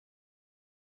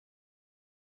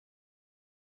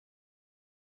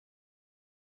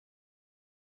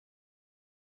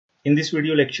In this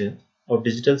video lecture of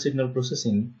digital signal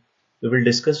processing, we will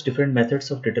discuss different methods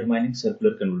of determining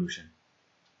circular convolution.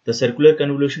 The circular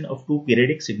convolution of two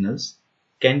periodic signals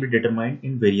can be determined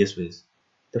in various ways.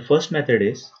 The first method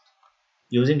is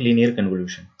using linear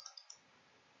convolution.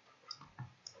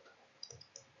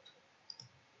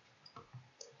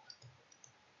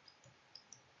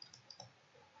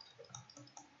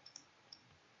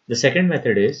 The second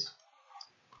method is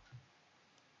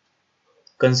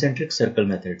concentric circle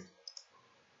method.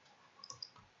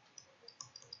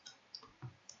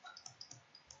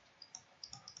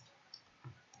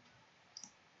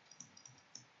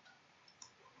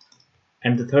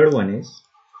 And the third one is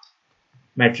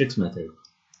matrix method.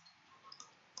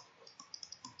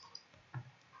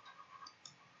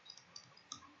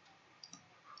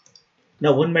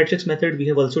 Now, one matrix method we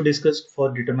have also discussed for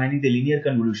determining the linear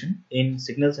convolution in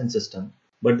signals and system,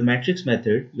 but the matrix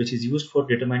method which is used for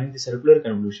determining the circular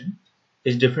convolution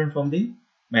is different from the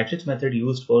matrix method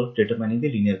used for determining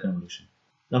the linear convolution.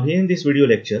 Now, here in this video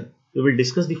lecture, we will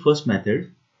discuss the first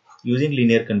method using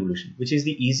linear convolution, which is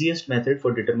the easiest method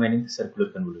for determining the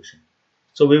circular convolution.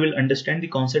 So we will understand the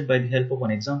concept by the help of one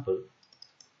example.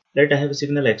 Let I have a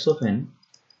signal x of n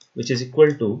which is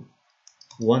equal to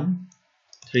 1,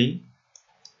 3,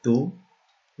 2,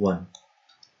 1,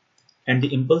 and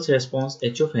the impulse response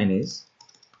h of n is,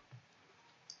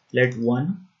 let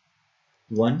 1,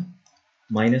 1,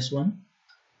 minus 1,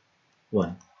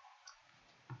 1.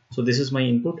 So this is my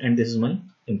input and this is my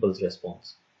impulse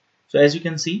response. So as you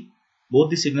can see, both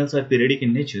the signals are periodic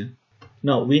in nature.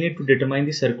 Now we need to determine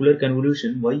the circular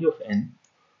convolution y of n,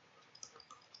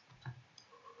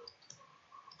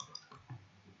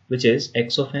 which is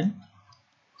x of n,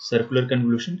 circular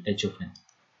convolution h of n,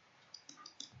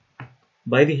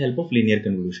 by the help of linear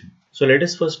convolution. So let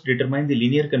us first determine the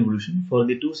linear convolution for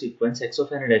the two sequence x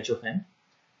of n and h of n,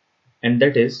 and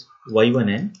that is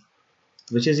y1n,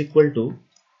 which is equal to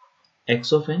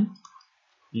x of n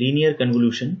linear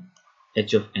convolution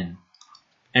h of n,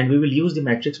 and we will use the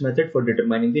matrix method for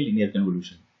determining the linear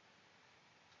convolution.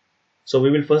 So we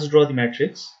will first draw the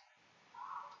matrix.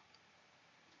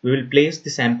 We will place the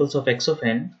samples of x of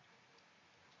n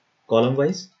column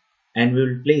wise, and we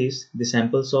will place the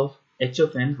samples of h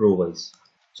of n row wise.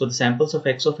 So the samples of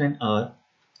x of n are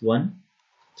 1,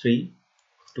 3,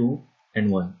 2 and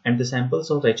 1, and the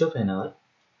samples of h of n are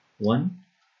 1,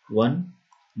 1,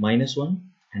 minus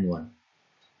 1 and 1.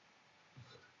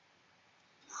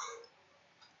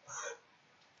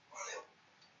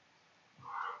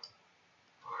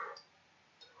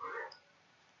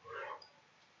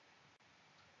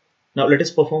 Now let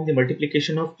us perform the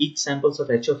multiplication of each samples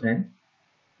of h of n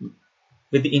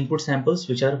with the input samples,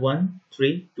 which are 1,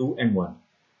 3, 2 and 1.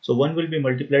 So 1 will be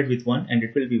multiplied with 1 and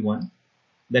it will be 1.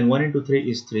 Then 1 into 3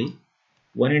 is 3.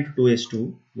 1 into 2 is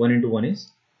 2. 1 into 1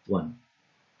 is 1.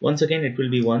 Once again it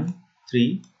will be 1,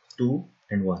 3, 2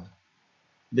 and 1.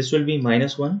 This will be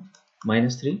minus 1,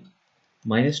 minus 3,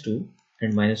 minus 2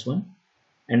 and minus 1.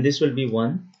 And this will be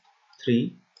 1,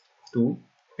 3, 2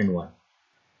 and 1.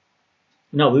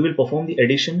 Now we will perform the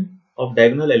addition of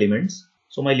diagonal elements.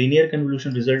 So my linear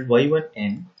convolution result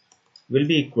y1n will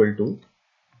be equal to,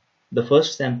 the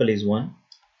first sample is 1,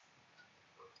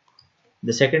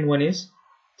 the second one is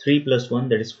 3 plus 1,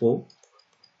 that is 4,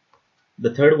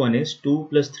 the third one is 2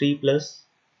 plus 3 plus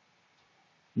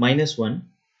minus 1,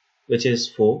 which is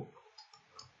 4,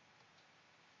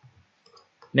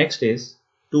 next is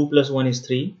 2 plus 1 is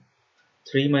 3,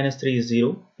 3 minus 3 is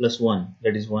 0, plus 1,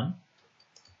 that is 1.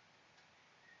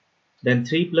 Then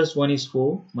 3 plus 1 is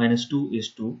 4, minus 2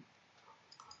 is 2,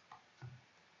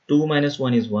 2 minus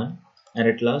 1 is 1, and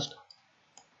at last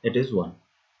it is 1.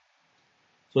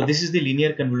 So this is the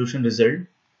linear convolution result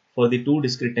for the two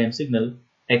discrete time signal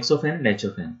x of n and h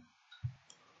of n.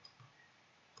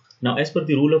 Now as per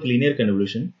the rule of linear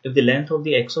convolution, if the length of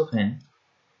the x of n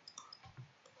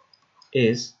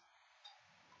is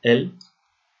L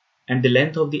and the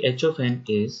length of the h of n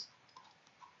is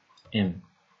M,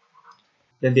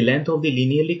 then the length of the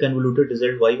linearly convoluted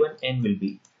result y1n will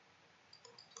be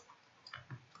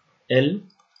L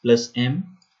plus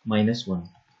M minus 1.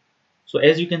 So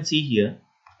as you can see here,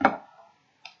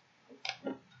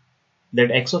 that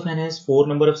x of n has 4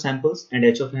 number of samples and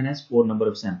h of n has 4 number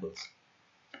of samples.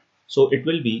 So it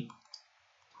will be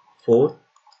 4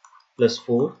 plus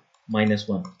 4 minus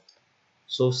 1.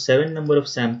 So 7 number of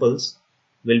samples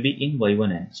will be in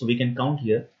y1n. So we can count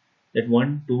here that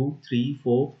 1, 2, 3,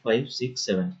 4, 5, 6,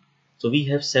 7. So we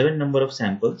have 7 number of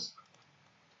samples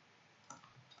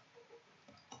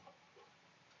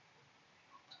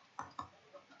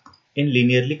in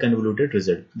linearly convoluted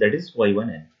result, that is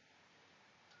y1n.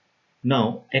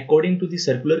 Now, according to the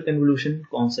circular convolution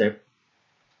concept,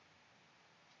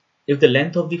 if the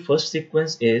length of the first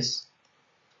sequence is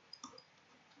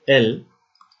L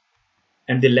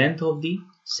and the length of the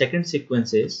second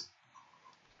sequence is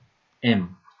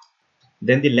M,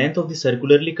 then the length of the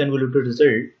circularly convoluted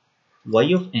result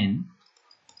y of n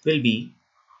will be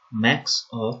max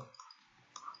of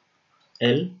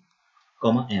L,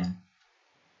 M.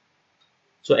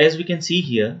 So as we can see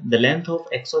here, the length of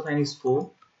x of n is 4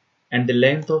 and the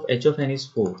length of h of n is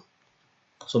 4.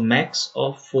 So max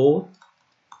of 4,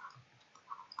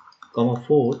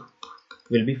 4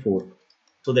 will be 4.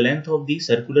 So the length of the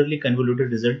circularly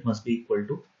convoluted result must be equal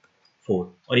to 4.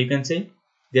 Or you can say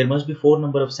there must be 4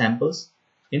 number of samples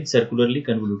in circularly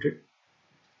convoluted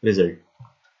result.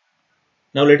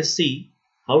 Now let us see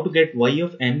how to get y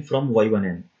of n from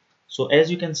y1n. So as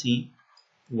you can see,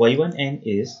 y1n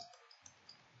is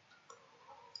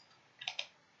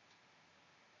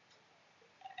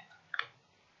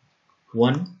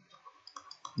 1,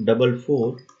 4,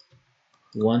 4,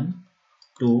 1,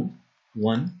 2,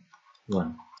 1,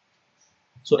 1.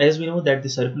 So as we know that the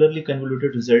circularly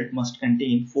convoluted result must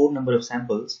contain 4 number of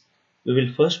samples, we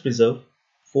will first preserve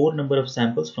 4 number of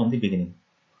samples from the beginning.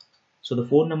 So the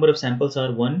 4 number of samples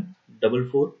are 1, 4,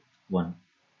 4, 1.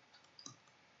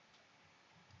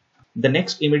 The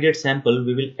next immediate sample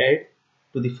we will add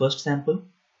to the first sample.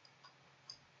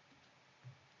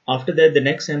 After that, the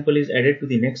next sample is added to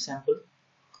the next sample,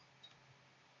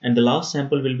 and the last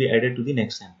sample will be added to the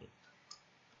next sample.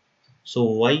 So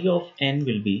y of n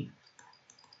will be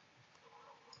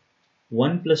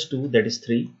 1 plus 2, that is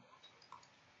 3,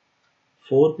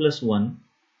 4 plus 1,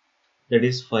 that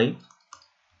is 5,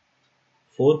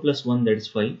 4 plus 1, that is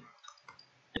 5,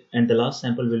 and the last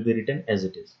sample will be written as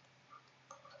it is.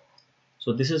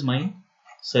 So this is my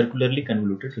circularly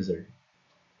convoluted result.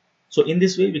 So in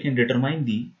this way we can determine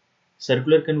the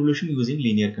circular convolution using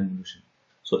linear convolution.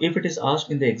 So if it is asked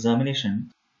in the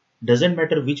examination, doesn't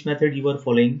matter which method you are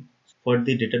following for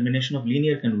the determination of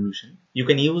linear convolution, you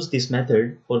can use this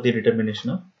method for the determination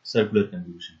of circular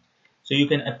convolution. So you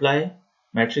can apply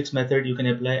matrix method, you can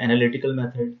apply analytical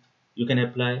method, you can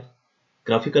apply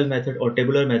graphical method or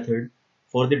tabular method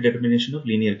for the determination of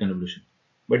linear convolution.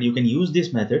 But you can use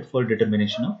this method for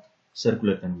determination of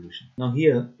circular convolution. Now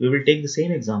here we will take the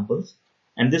same examples,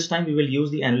 and this time we will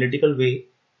use the analytical way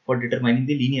for determining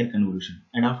the linear convolution,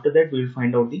 and after that we will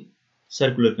find out the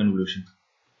circular convolution.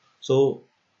 So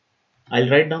I'll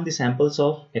write down the samples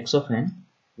of x of n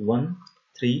 1,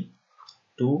 3,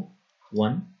 2,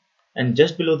 1, and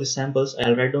just below the samples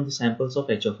I'll write down the samples of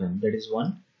h of n, that is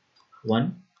 1,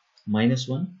 1, minus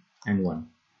 1 and 1.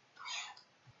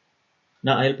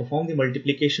 Now I'll perform the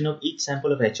multiplication of each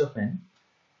sample of h of n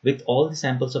with all the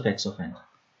samples of x of n.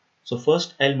 So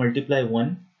first I'll multiply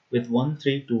 1 with 1,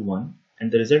 3, 2, 1,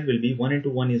 and the result will be 1 into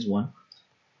 1 is 1,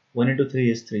 1 into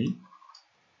 3 is 3,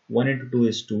 1 into 2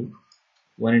 is 2,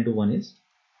 1 into 1 is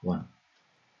 1.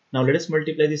 Now let us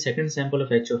multiply the second sample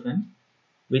of h of n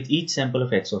with each sample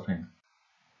of x of n,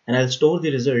 and I'll store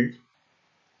the result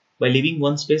by leaving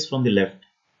one space from the left.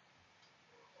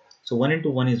 So 1 into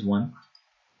 1 is 1,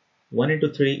 1 into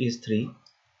 3 is 3,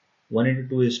 1 into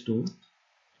 2 is 2,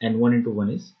 and 1 into 1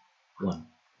 is 1.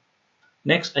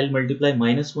 Next I'll multiply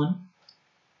minus 1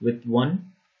 with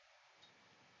 1.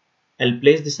 I'll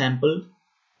place the sample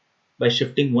by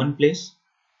shifting one place,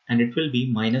 and it will be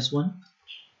minus 1,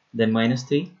 then minus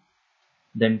 3,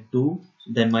 then 2,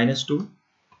 then minus 2,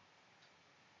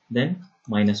 then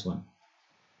minus 1.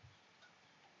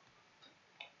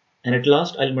 And at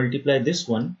last I'll multiply this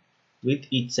one with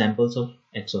each samples of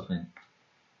x of n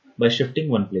by shifting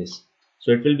one place.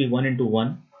 So it will be 1 into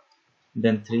 1,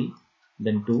 then 3,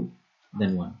 then 2,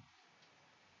 then 1.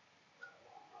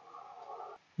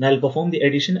 Now I'll perform the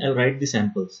addition. I'll write the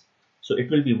samples. So it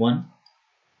will be 1,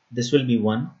 this will be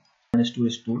 1, minus 2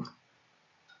 is 2,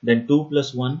 then 2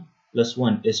 plus 1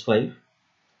 is 5,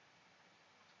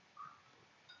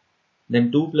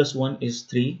 then 2 plus 1 is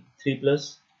 3,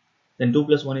 then 2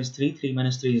 plus 1 is 3, 3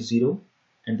 minus 3 is 0,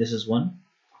 and this is 1,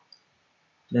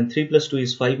 then 3 plus 2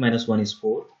 is 5, minus 1 is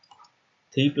 4,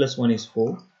 3 plus 1 is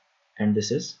 4, and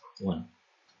this is 1.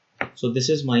 So this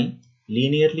is my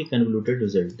linearly convoluted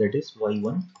result, that is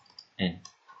y1n.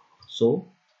 So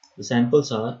the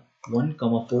samples are 1,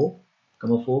 4, 4,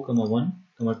 1,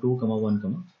 2,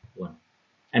 1, 1.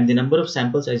 And the number of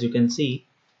samples, as you can see,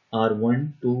 are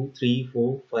 1, 2, 3,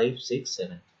 4, 5, 6,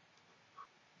 7.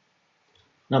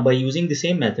 Now by using the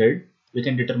same method, we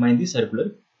can determine the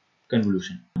circular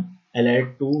convolution. I'll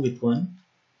add 2 with 1.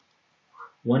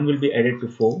 1 will be added to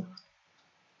 4.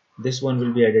 This one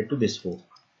will be added to this 4.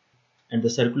 and the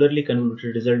circularly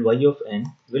convoluted result y of n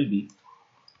will be,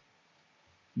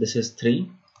 this is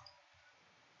 3,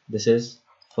 this is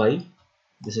 5,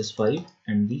 this is 5,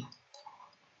 and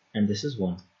this is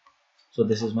 1. So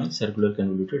this is my circular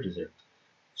convoluted result.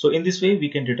 So in this way we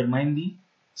can determine the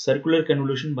circular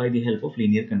convolution by the help of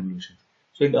linear convolution.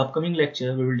 So in the upcoming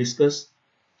lecture we will discuss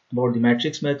about the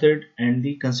matrix method and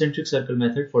the concentric circle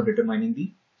method for determining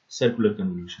the circular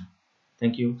convolution.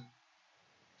 Thank you.